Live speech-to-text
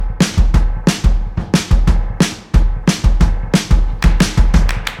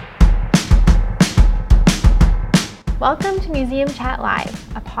Welcome to Museum Chat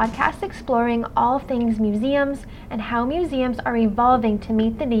Live, a podcast exploring all things museums and how museums are evolving to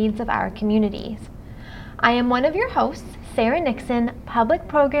meet the needs of our communities. I am one of your hosts, Sara Nixon, public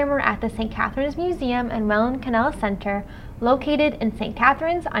programmer at the St. Catharines Museum and Welland Canal Centre, located in St.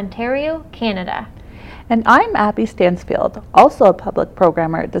 Catharines, Ontario, Canada. And I'm Abby Stansfield, also a public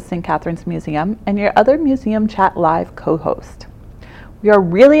programmer at the St. Catharines Museum and your other Museum Chat Live co-host. We are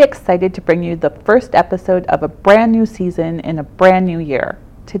really excited to bring you the first episode of a brand new season in a brand new year.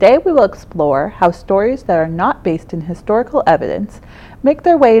 Today we will explore how stories that are not based in historical evidence make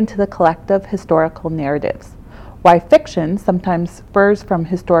their way into the collective historical narratives, why fiction sometimes spurs from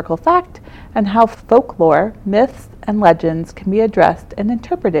historical fact, and how folklore, myths, and legends can be addressed and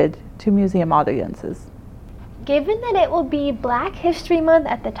interpreted to museum audiences. Given that it will be Black History Month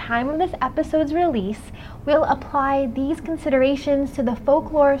at the time of this episode's release, we'll apply these considerations to the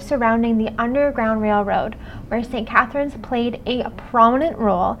folklore surrounding the Underground Railroad, where St. Catharines played a prominent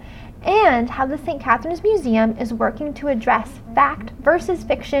role, and how the St. Catharines Museum is working to address fact versus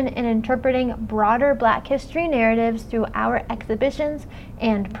fiction in interpreting broader Black history narratives through our exhibitions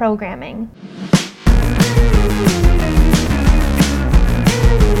and programming.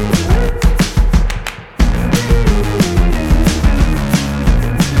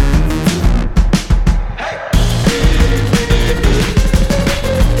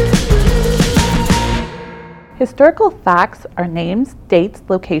 Historical facts are names, dates,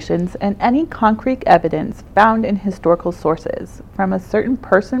 locations, and any concrete evidence found in historical sources from a certain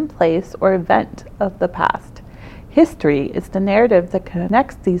person, place, or event of the past. History is the narrative that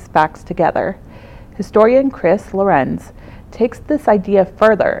connects these facts together. Historian Chris Lorenz takes this idea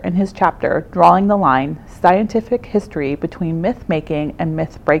further in his chapter, Drawing the Line, Scientific History Between Myth-Making and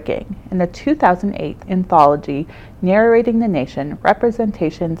Myth-Breaking, in the 2008 anthology, Narrating the Nation,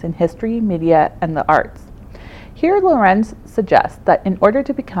 Representations in History, Media, and the Arts. Here, Lorenz suggests that in order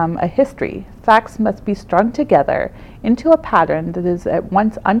to become a history, facts must be strung together into a pattern that is at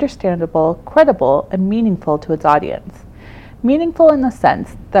once understandable, credible, and meaningful to its audience. Meaningful in the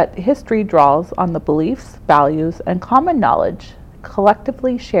sense that history draws on the beliefs, values, and common knowledge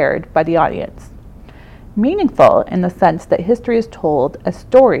collectively shared by the audience. Meaningful in the sense that history is told as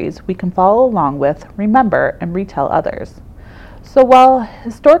stories we can follow along with, remember, and retell others. So while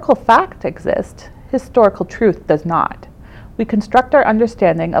historical fact exists, historical truth does not. We construct our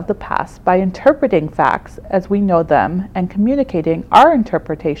understanding of the past by interpreting facts as we know them and communicating our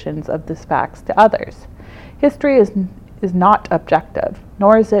interpretations of these facts to others. History is not objective,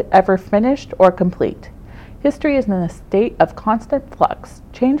 nor is it ever finished or complete. History is in a state of constant flux,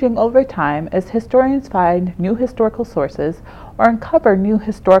 changing over time as historians find new historical sources or uncover new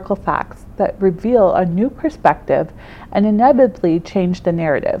historical facts that reveal a new perspective and inevitably change the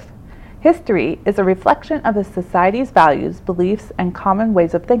narrative. History is a reflection of a society's values, beliefs, and common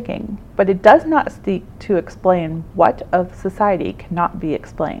ways of thinking, but it does not seek to explain what of society cannot be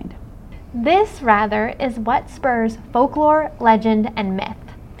explained. This, rather, is what spurs folklore, legend, and myth.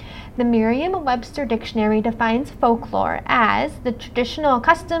 The Merriam-Webster Dictionary defines folklore as the traditional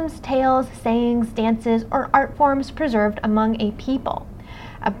customs, tales, sayings, dances, or art forms preserved among a people,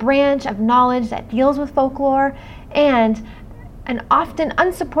 a branch of knowledge that deals with folklore, and an often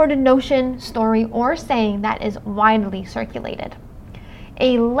unsupported notion, story, or saying that is widely circulated.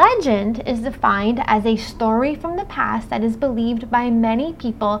 A legend is defined as a story from the past that is believed by many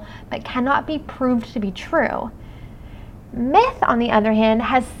people but cannot be proved to be true. Myth, on the other hand,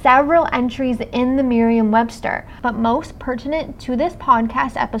 has several entries in the Merriam-Webster, but most pertinent to this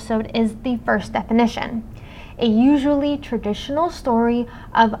podcast episode is the first definition. A usually traditional story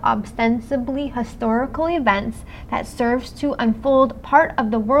of ostensibly historical events that serves to unfold part of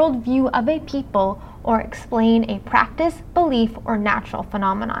the worldview of a people or explain a practice, belief, or natural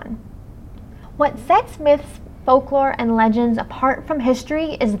phenomenon. What sets myths, folklore, and legends apart from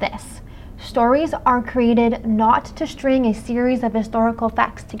history is this. Stories are created not to string a series of historical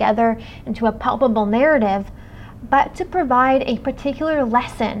facts together into a palpable narrative, but to provide a particular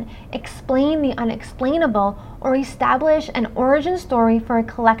lesson, explain the unexplainable, or establish an origin story for a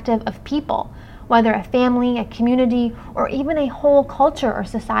collective of people, whether a family, a community, or even a whole culture or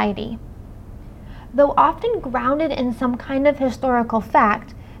society. Though often grounded in some kind of historical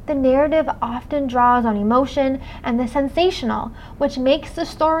fact, the narrative often draws on emotion and the sensational, which makes the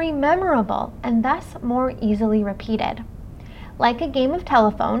story memorable and thus more easily repeated. Like a game of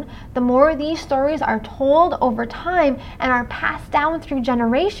telephone, the more these stories are told over time and are passed down through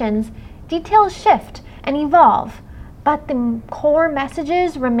generations, details shift and evolve, but the core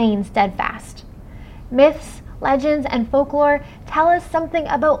messages remain steadfast. Myths, legends, and folklore tell us something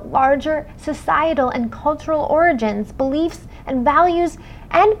about larger societal and cultural origins, beliefs and values,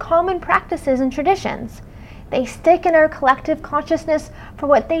 and common practices and traditions. They stick in our collective consciousness for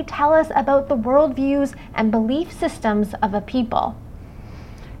what they tell us about the worldviews and belief systems of a people.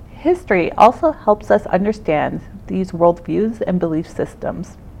 History also helps us understand these worldviews and belief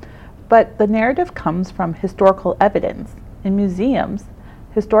systems. But the narrative comes from historical evidence. In museums,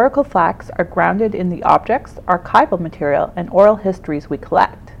 historical facts are grounded in the objects, archival material, and oral histories we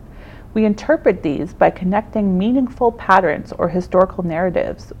collect. We interpret these by connecting meaningful patterns or historical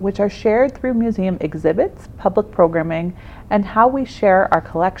narratives, which are shared through museum exhibits, public programming, and how we share our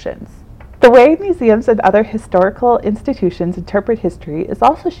collections. The way museums and other historical institutions interpret history is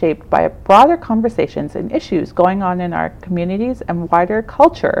also shaped by broader conversations and issues going on in our communities and wider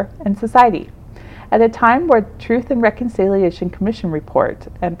culture and society. At a time where Truth and Reconciliation Commission report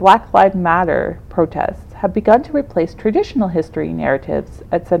and Black Lives Matter protests have begun to replace traditional history narratives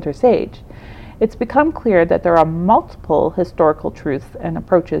at center stage, it's become clear that there are multiple historical truths and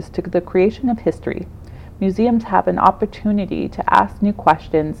approaches to the creation of history. Museums have an opportunity to ask new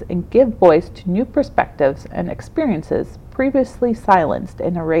questions and give voice to new perspectives and experiences previously silenced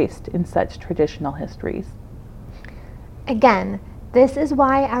and erased in such traditional histories. Again, this is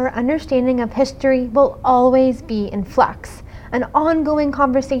why our understanding of history will always be in flux, an ongoing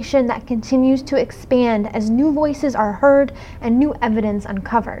conversation that continues to expand as new voices are heard and new evidence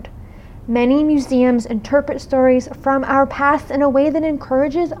uncovered. Many museums interpret stories from our past in a way that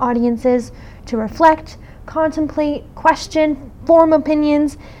encourages audiences to reflect, contemplate, question, form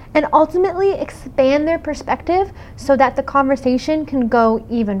opinions, and ultimately expand their perspective so that the conversation can go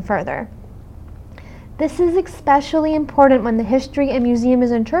even further. This is especially important when the history a museum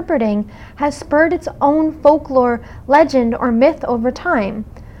is interpreting has spurred its own folklore, legend, or myth over time.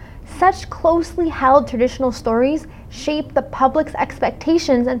 Such closely held traditional stories shape the public's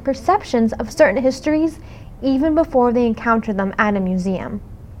expectations and perceptions of certain histories even before they encounter them at a museum.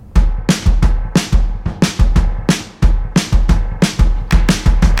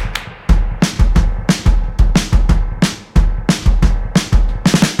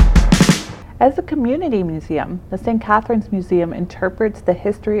 As a community museum, the St. Catharines Museum interprets the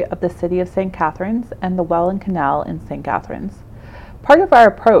history of the city of St. Catharines and the Welland Canal in St. Catharines. Part of our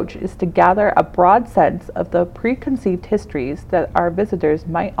approach is to gather a broad sense of the preconceived histories that our visitors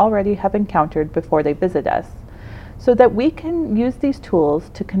might already have encountered before they visit us, so that we can use these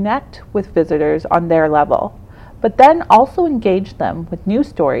tools to connect with visitors on their level, but then also engage them with new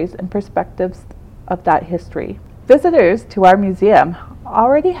stories and perspectives of that history. Visitors to our museum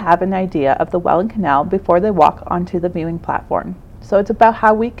already have an idea of the Welland Canal before they walk onto the viewing platform, so it's about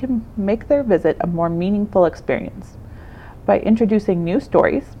how we can make their visit a more meaningful experience by introducing new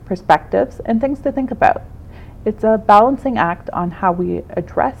stories, perspectives, and things to think about. It's a balancing act on how we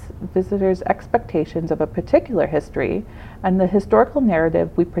address visitors' expectations of a particular history and the historical narrative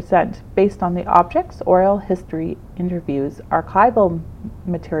we present based on the objects, oral history, interviews, archival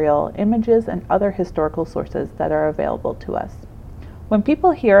material, images, and other historical sources that are available to us. When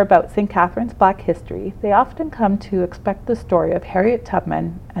people hear about St. Catharines Black history, they often come to expect the story of Harriet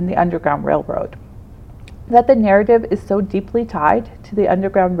Tubman and the Underground Railroad. That the narrative is so deeply tied to the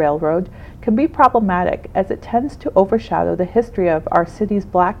Underground Railroad can be problematic, as it tends to overshadow the history of our city's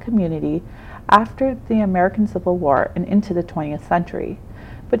Black community after the American Civil War and into the 20th century.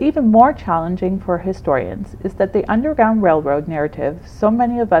 But even more challenging for historians is that the Underground Railroad narrative so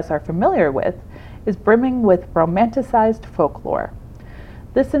many of us are familiar with is brimming with romanticized folklore.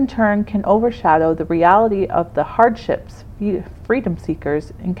 This in turn can overshadow the reality of the hardships freedom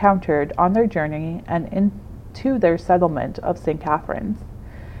seekers encountered on their journey and into their settlement of St. Catharines.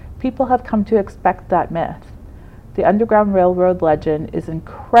 People have come to expect that myth. The Underground Railroad legend is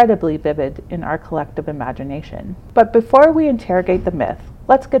incredibly vivid in our collective imagination. But before we interrogate the myth,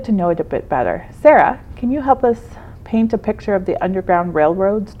 let's get to know it a bit better. Sarah, can you help us paint a picture of the Underground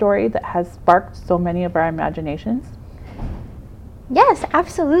Railroad story that has sparked so many of our imaginations? Yes,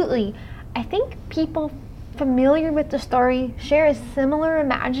 absolutely. I think people familiar with the story share a similar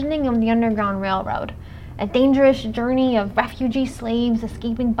imagining of the Underground Railroad, a dangerous journey of refugee slaves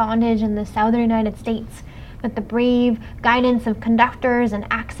escaping bondage in the southern United States, with the brave guidance of conductors and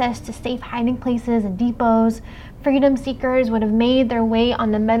access to safe hiding places and depots. Freedom seekers would have made their way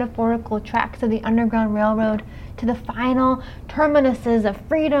on the metaphorical tracks of the Underground Railroad to the final terminuses of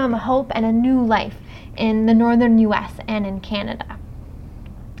freedom, hope, and a new life in the northern US and in Canada.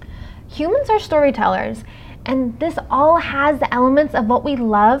 Humans are storytellers, and this all has the elements of what we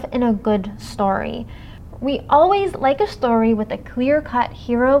love in a good story. We always like a story with a clear-cut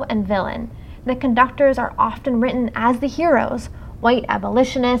hero and villain. The conductors are often written as the heroes, white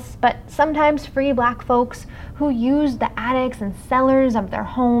abolitionists, but sometimes free black folks who used the attics and cellars of their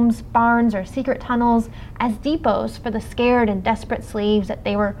homes, barns, or secret tunnels as depots for the scared and desperate slaves that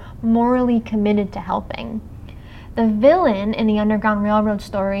they were morally committed to helping. The villain in the Underground Railroad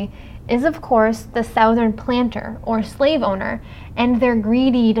story is, of course, the Southern planter or slave owner and their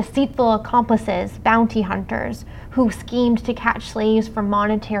greedy, deceitful accomplices, bounty hunters, who schemed to catch slaves for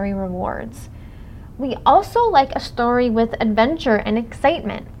monetary rewards. We also like a story with adventure and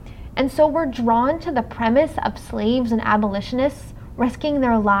excitement, and so we're drawn to the premise of slaves and abolitionists risking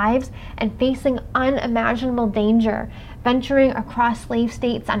their lives and facing unimaginable danger, venturing across slave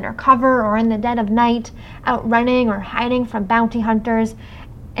states undercover or in the dead of night, outrunning or hiding from bounty hunters,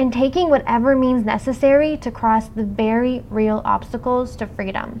 and taking whatever means necessary to cross the very real obstacles to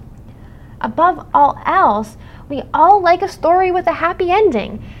freedom. Above all else, we all like a story with a happy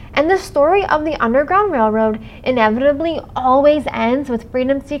ending, and the story of the Underground Railroad inevitably always ends with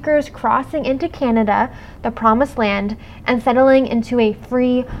freedom seekers crossing into Canada, the Promised Land, and settling into a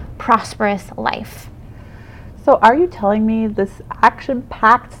free, prosperous life. So are you telling me this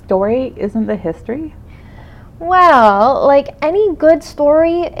action-packed story isn't the history? Well, like any good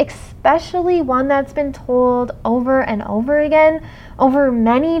story, especially one that's been told over and over again, over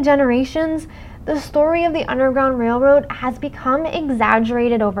many generations, the story of the Underground Railroad has become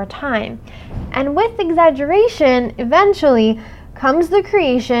exaggerated over time. And with exaggeration, eventually, comes the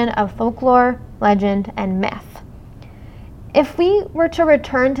creation of folklore, legend, and myth. If we were to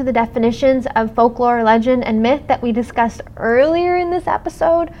return to the definitions of folklore, legend, and myth that we discussed earlier in this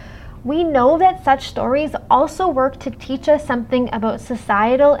episode, we know that such stories also work to teach us something about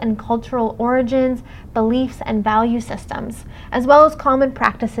societal and cultural origins, beliefs, and value systems, as well as common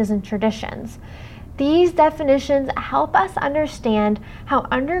practices and traditions. These definitions help us understand how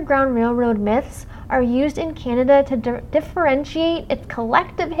Underground Railroad myths are used in Canada to differentiate its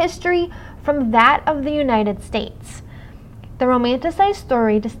collective history from that of the United States. The romanticized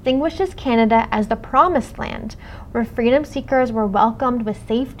story distinguishes Canada as the Promised Land, where freedom seekers were welcomed with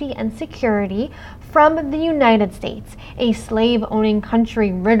safety and security, from the United States, a slave-owning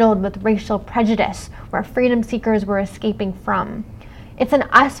country riddled with racial prejudice, where freedom seekers were escaping from. It's an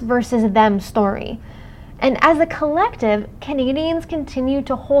us versus them story. And as a collective, Canadians continue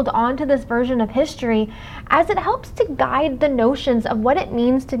to hold on to this version of history as it helps to guide the notions of what it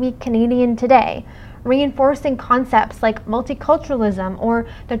means to be Canadian today, reinforcing concepts like multiculturalism or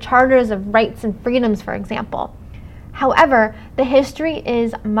the charters of rights and freedoms, for example. However, the history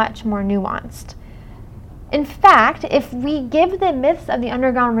is much more nuanced. In fact, if we give the myths of the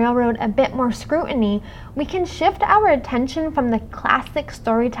Underground Railroad a bit more scrutiny, we can shift our attention from the classic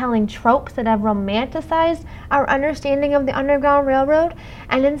storytelling tropes that have romanticized our understanding of the Underground Railroad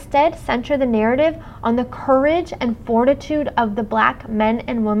and instead center the narrative on the courage and fortitude of the Black men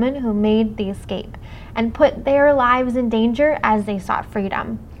and women who made the escape and put their lives in danger as they sought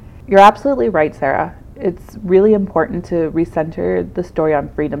freedom. You're absolutely right, Sarah. It's really important to recenter the story on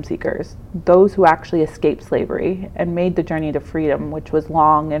freedom seekers, those who actually escaped slavery and made the journey to freedom, which was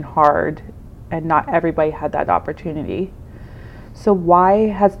long and hard, and not everybody had that opportunity. So why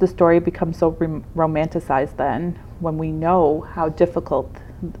has the story become so romanticized then, when we know how difficult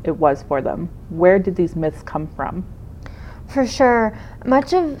it was for them? Where did these myths come from? For sure,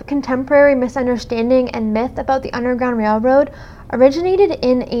 much of contemporary misunderstanding and myth about the Underground Railroad originated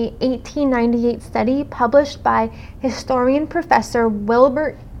in a 1898 study published by historian Professor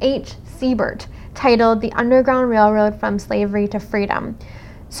Wilbert H. Siebert, titled The Underground Railroad from Slavery to Freedom.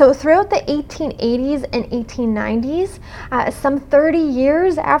 So throughout the 1880s and 1890s, some 30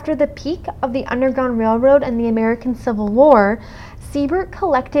 years after the peak of the Underground Railroad and the American Civil War, Siebert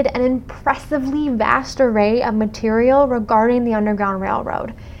collected an impressively vast array of material regarding the Underground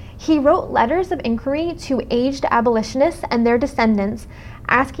Railroad. He wrote letters of inquiry to aged abolitionists and their descendants,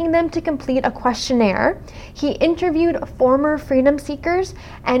 asking them to complete a questionnaire. He interviewed former freedom seekers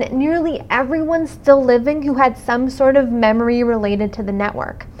and nearly everyone still living who had some sort of memory related to the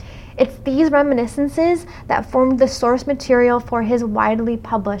network. It's these reminiscences that formed the source material for his widely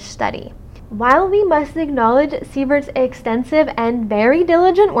published study. While we must acknowledge Siebert's extensive and very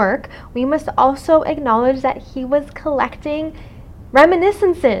diligent work, we must also acknowledge that he was collecting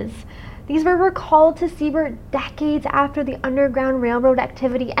reminiscences. These were recalled to Siebert decades after the Underground Railroad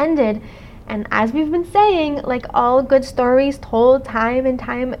activity ended. And as we've been saying, like all good stories told time and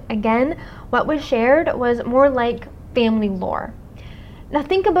time again, what was shared was more like family lore. Now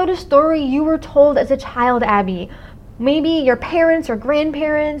think about a story you were told as a child, Abby. maybe your parents or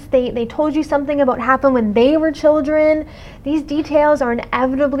grandparents, they told you something about what happened when they were children. These details are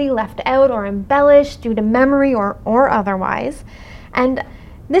inevitably left out or embellished due to memory or otherwise. And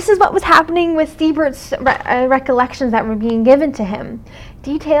this is what was happening with Siebert's recollections that were being given to him.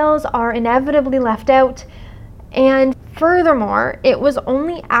 Details are inevitably left out, and furthermore, it was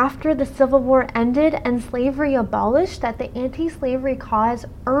only after the Civil War ended and slavery abolished that the anti-slavery cause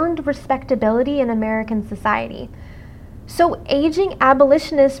earned respectability in American society. So aging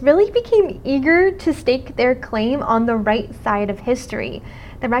abolitionists really became eager to stake their claim on the right side of history.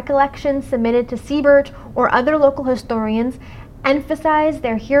 The recollections submitted to Siebert or other local historians emphasized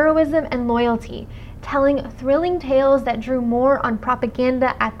their heroism and loyalty, telling thrilling tales that drew more on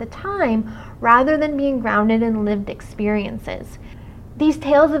propaganda at the time rather than being grounded in lived experiences. These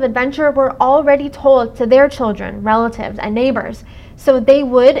tales of adventure were already told to their children, relatives, and neighbors, so they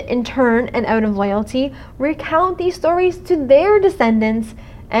would, in turn and out of loyalty, recount these stories to their descendants,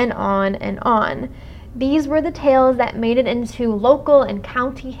 and on and on. These were the tales that made it into local and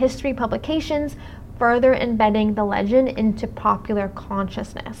county history publications, further embedding the legend into popular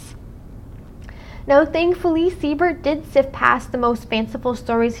consciousness. Now, thankfully, Siebert did sift past the most fanciful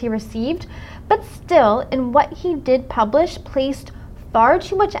stories he received, but still, in what he did publish, placed far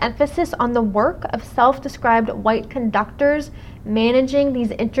too much emphasis on the work of self-described white conductors managing these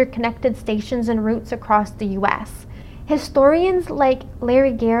interconnected stations and routes across the U.S. Historians like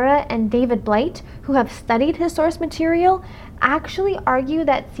Larry Guerra and David Blight, who have studied his source material, actually argue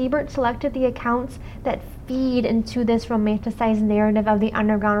that Siebert selected the accounts that feed into this romanticized narrative of the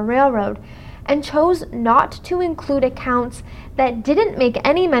Underground Railroad, and chose not to include accounts that didn't make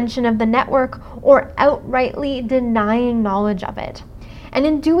any mention of the network or outrightly denying knowledge of it. And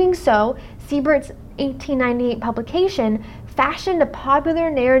in doing so, Siebert's 1898 publication fashioned a popular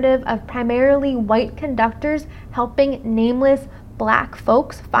narrative of primarily white conductors helping nameless Black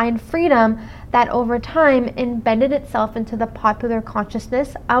folks find freedom that over time embedded itself into the popular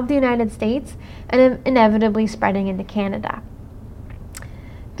consciousness of the United States and inevitably spreading into Canada.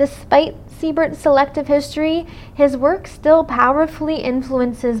 Despite Siebert's selective history, his work still powerfully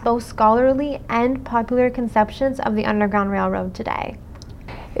influences both scholarly and popular conceptions of the Underground Railroad today.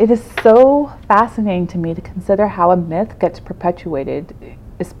 It is so fascinating to me to consider how a myth gets perpetuated,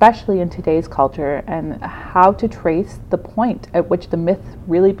 especially in today's culture, and how to trace the point at which the myth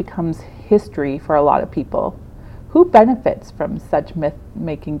really becomes history for a lot of people. Who benefits from such myth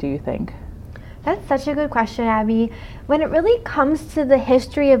making, do you think? That's such a good question, Abby. When it really comes to the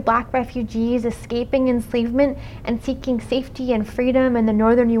history of Black refugees escaping enslavement and seeking safety and freedom in the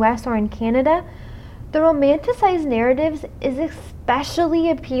northern U.S. or in Canada, the romanticized narratives is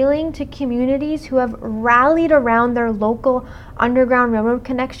especially appealing to communities who have rallied around their local Underground Railroad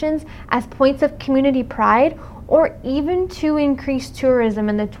connections as points of community pride, or even to increase tourism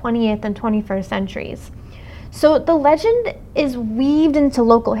in the 20th and 21st centuries. So the legend is weaved into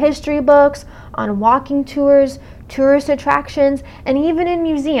local history books, on walking tours, tourist attractions, and even in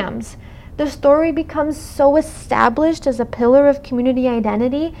museums. The story becomes so established as a pillar of community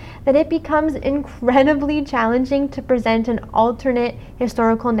identity that it becomes incredibly challenging to present an alternate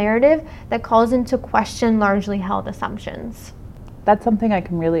historical narrative that calls into question largely held assumptions. That's something I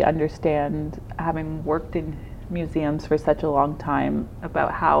can really understand, having worked in museums for such a long time,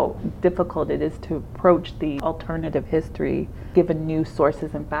 about how difficult it is to approach the alternative history given new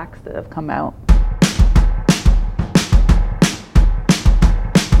sources and facts that have come out.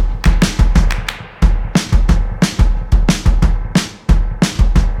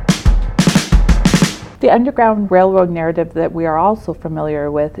 The Underground Railroad narrative that we are also familiar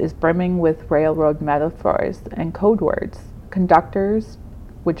with is brimming with railroad metaphors and code words. Conductors,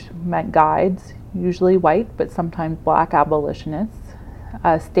 which meant guides, usually white but sometimes Black abolitionists.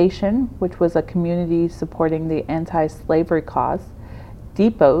 A station, which was a community supporting the anti-slavery cause.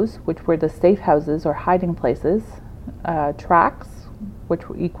 Depots, which were the safe houses or hiding places. Tracks, which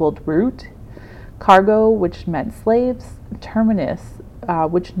equaled route. Cargo, which meant slaves. Terminus,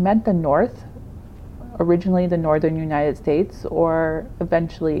 which meant the north, originally the northern United States, or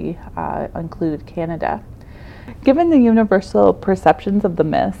eventually include Canada. Given the universal perceptions of the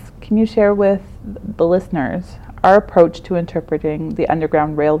myth, can you share with the listeners our approach to interpreting the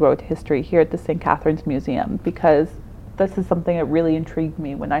Underground Railroad history here at the St. Catharines Museum? Because this is something that really intrigued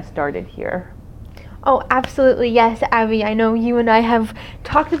me when I started here. Oh, absolutely. Yes, Abby. I know you and I have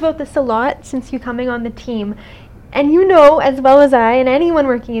talked about this a lot since you coming on the team. And you know as well as I and anyone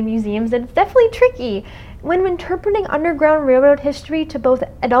working in museums that it's definitely tricky. When interpreting Underground Railroad history to both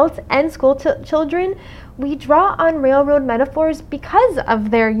adults and school children, we draw on railroad metaphors because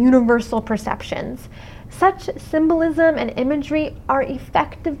of their universal perceptions. Such symbolism and imagery are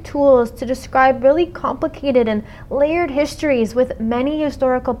effective tools to describe really complicated and layered histories with many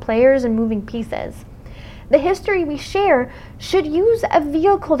historical players and moving pieces. The history we share should use a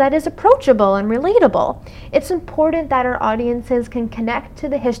vehicle that is approachable and relatable. It's important that our audiences can connect to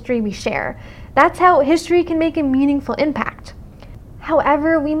the history we share. That's how history can make a meaningful impact.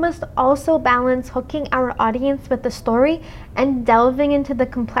 However, we must also balance hooking our audience with the story and delving into the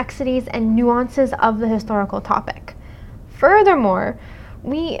complexities and nuances of the historical topic. Furthermore,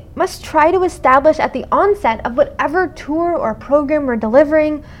 we must try to establish at the onset of whatever tour or program we're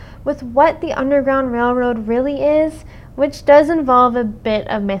delivering with what the Underground Railroad really is, which does involve a bit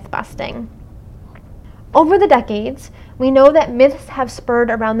of myth busting. Over the decades, we know that myths have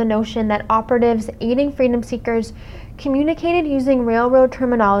spurred around the notion that operatives aiding freedom seekers communicated using railroad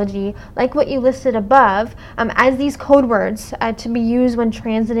terminology, like what you listed above, as these code words to be used when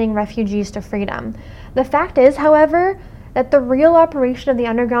transiting refugees to freedom. The fact is, however, that the real operation of the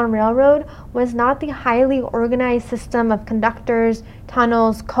Underground Railroad was not the highly organized system of conductors,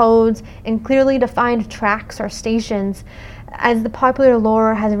 tunnels, codes, and clearly defined tracks or stations, as the popular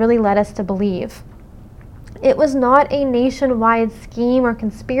lore has really led us to believe. It was not a nationwide scheme or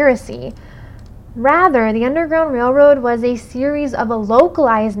conspiracy. Rather, the Underground Railroad was a series of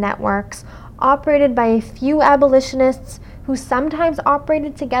localized networks operated by a few abolitionists who sometimes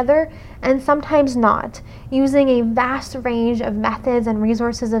operated together and sometimes not, using a vast range of methods and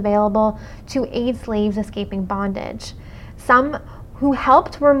resources available to aid slaves escaping bondage. Some who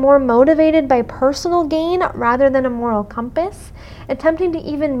helped were more motivated by personal gain rather than a moral compass, attempting to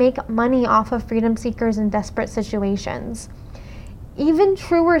even make money off of freedom seekers in desperate situations. Even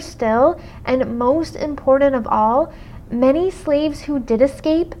truer still, and most important of all, many slaves who did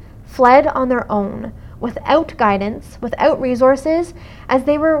escape fled on their own, without guidance, without resources, as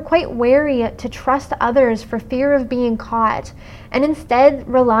they were quite wary to trust others for fear of being caught, and instead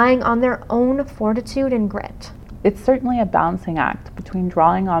relying on their own fortitude and grit. It's certainly a balancing act between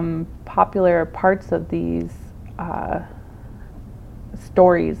drawing on popular parts of these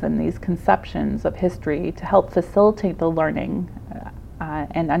stories and these conceptions of history to help facilitate the learning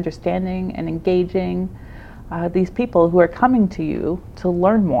and understanding and engaging these people who are coming to you to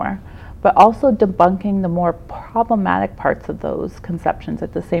learn more, but also debunking the more problematic parts of those conceptions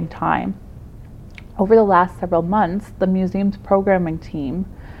at the same time. Over the last several months, the museum's programming team,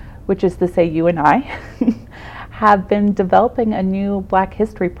 which is to say you and I, have been developing a new Black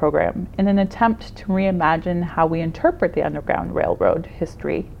history program in an attempt to reimagine how we interpret the Underground Railroad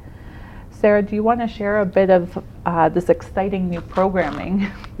history. Sarah, do you want to share a bit of this exciting new programming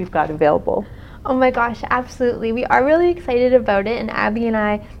we've got available? Oh my gosh, absolutely. We are really excited about it, and Abby and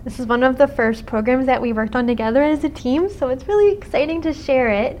I, this is one of the first programs that we worked on together as a team, so it's really exciting to share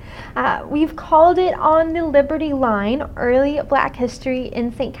it. We've called it On the Liberty Line, Early Black History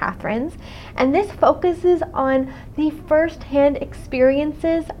in St. Catharines, and this focuses on the first-hand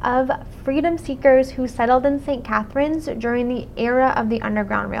experiences of freedom seekers who settled in St. Catharines during the era of the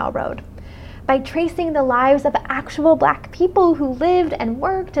Underground Railroad. By tracing the lives of actual Black people who lived and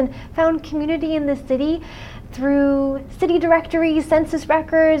worked and found community in the city through city directories, census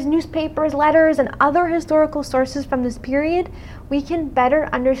records, newspapers, letters, and other historical sources from this period, we can better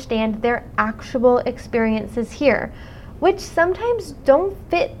understand their actual experiences here, which sometimes don't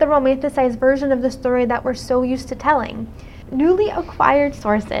fit the romanticized version of the story that we're so used to telling. Newly acquired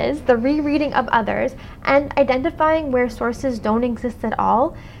sources, the rereading of others, and identifying where sources don't exist at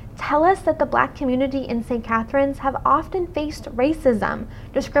all tell us that the Black community in St. Catharines have often faced racism,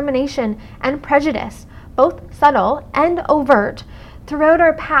 discrimination, and prejudice, both subtle and overt, throughout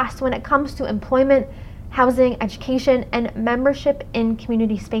our past when it comes to employment, housing, education, and membership in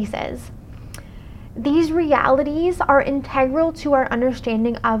community spaces. These realities are integral to our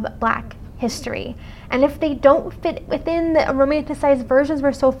understanding of Black history, and if they don't fit within the romanticized versions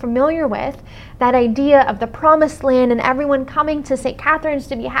we're so familiar with, that idea of the promised land and everyone coming to St. Catharines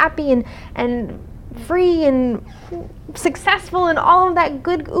to be happy and free and successful and all of that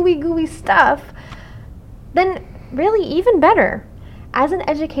good ooey gooey stuff, then really even better. As an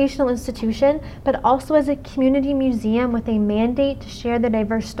educational institution, but also as a community museum with a mandate to share the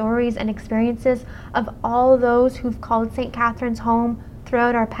diverse stories and experiences of all those who've called St. Catharines home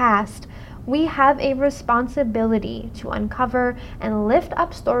throughout our past, we have a responsibility to uncover and lift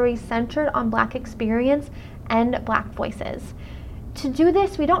up stories centered on Black experience and Black voices. To do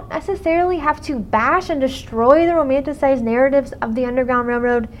this, we don't necessarily have to bash and destroy the romanticized narratives of the Underground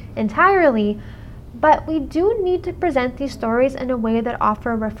Railroad entirely, but we do need to present these stories in a way that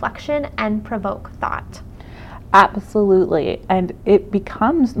offer reflection and provoke thought. Absolutely. And it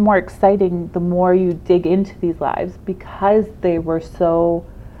becomes more exciting the more you dig into these lives, because they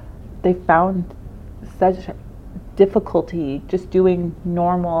found such difficulty just doing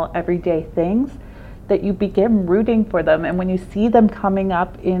normal everyday things that you begin rooting for them. And when you see them coming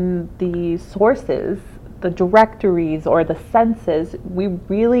up in the sources, the directories or the census, we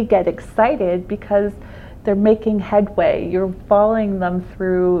really get excited because they're making headway. You're following them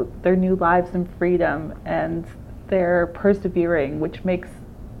through their new lives in freedom, and they're persevering, which makes,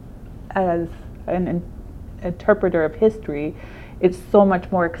 as an interpreter of history, it's so much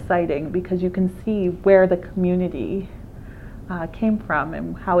more exciting because you can see where the community came from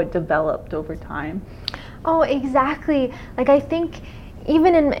and how it developed over time. Oh, exactly. Like, I think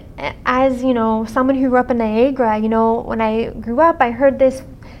even as, someone who grew up in Niagara, when I grew up, I heard this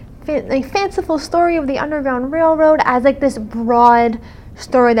fanciful story of the Underground Railroad as like this broad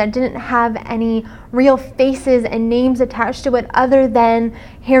story that didn't have any real faces and names attached to it other than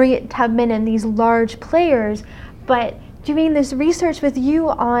Harriet Tubman and these large players. But doing this research with you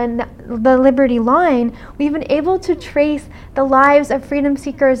on the Liberty Line, we've been able to trace the lives of freedom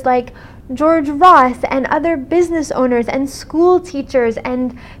seekers like George Ross and other business owners and school teachers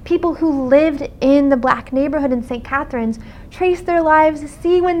and people who lived in the Black neighborhood in St. Catharines, trace their lives,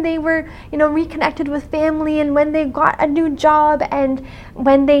 see when they were, reconnected with family and when they got a new job and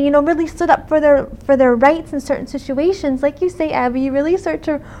when they, really stood up for their rights in certain situations. Like you say, Abby, you really start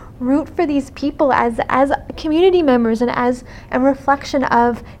to root for these people as community members and as a reflection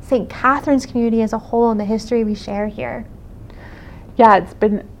of St. Catharines community as a whole and the history we share here. Yeah, it's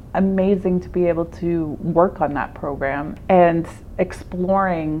been amazing to be able to work on that program and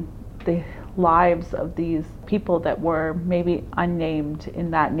exploring the lives of these people that were maybe unnamed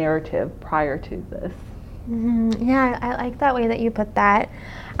in that narrative prior to this. Mm-hmm. Yeah, I like that way that you put that.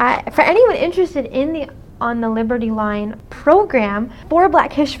 For anyone interested in on the Liberty Line program, for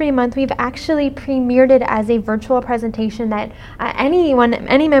Black History Month, we've actually premiered it as a virtual presentation that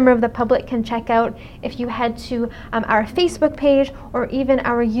any member of the public can check out. If you head to our Facebook page or even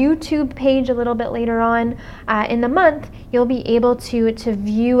our YouTube page a little bit later on in the month, you'll be able to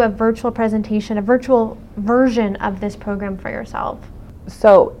view a virtual presentation, a virtual version of this program for yourself.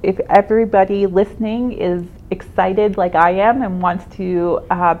 So if everybody listening is excited like I am and wants to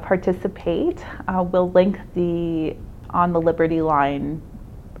participate, we'll link on the Liberty Line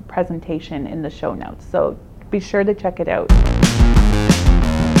presentation in the show notes. So be sure to check it out.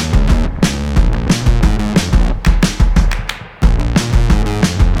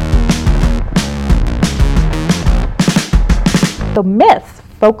 So myths,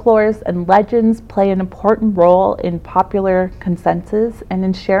 folklores, and legends play an important role in popular consensus and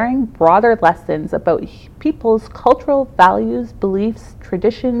in sharing broader lessons about people's cultural values, beliefs,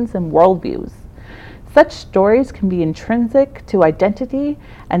 traditions, and worldviews. Such stories can be intrinsic to identity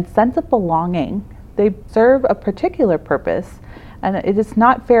and sense of belonging. They serve a particular purpose, and it is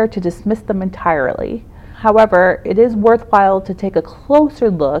not fair to dismiss them entirely. However, it is worthwhile to take a closer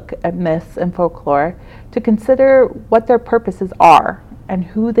look at myths and folklore to consider what their purposes are and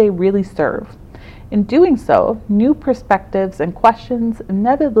who they really serve. In doing so, new perspectives and questions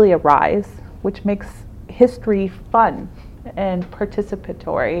inevitably arise, which makes history fun and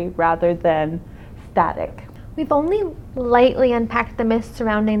participatory rather than static. We've only lightly unpacked the myths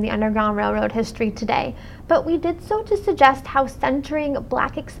surrounding the Underground Railroad history today, but we did so to suggest how centering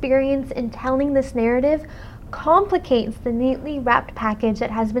Black experience in telling this narrative complicates the neatly wrapped package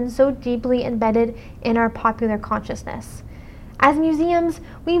that has been so deeply embedded in our popular consciousness. As museums,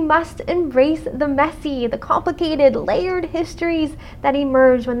 we must embrace the messy, the complicated, layered histories that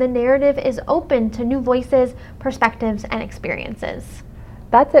emerge when the narrative is open to new voices, perspectives, and experiences.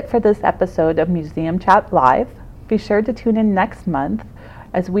 That's it for this episode of Museum Chat Live. Be sure to tune in next month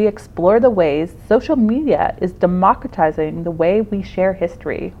as we explore the ways social media is democratizing the way we share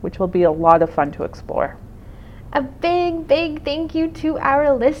history, which will be a lot of fun to explore. A big, big thank you to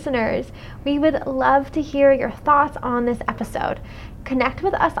our listeners. We would love to hear your thoughts on this episode. Connect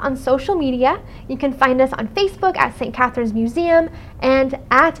with us on social media. You can find us on Facebook at St. Catharines Museum and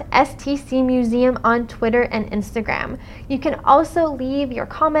at STC Museum on Twitter and Instagram. You can also leave your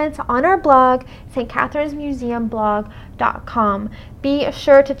comments on our blog, stcatharinesmuseumblog.com. Be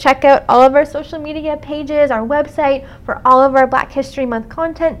sure to check out all of our social media pages, our website, for all of our Black History Month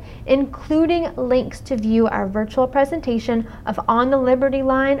content, including links to view our virtual presentation of On the Liberty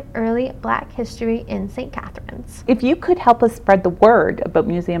Line, Early Black History in St. Catharines. If you could help us spread the word about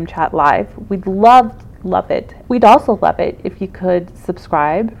Museum Chat Live, we'd love it. We'd also love it if you could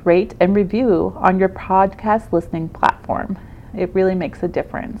subscribe, rate, and review on your podcast listening platform. It really makes a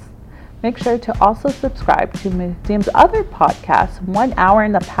difference. Make sure to also subscribe to Museum's other podcasts, 1 Hour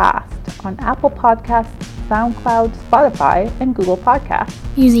in the Past, on Apple Podcasts, SoundCloud, Spotify, and Google Podcasts.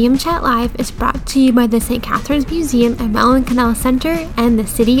 Museum Chat Live is brought to you by the St. Catharines Museum at Mellon Canal Center and the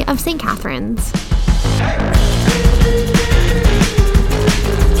City of St. Catharines.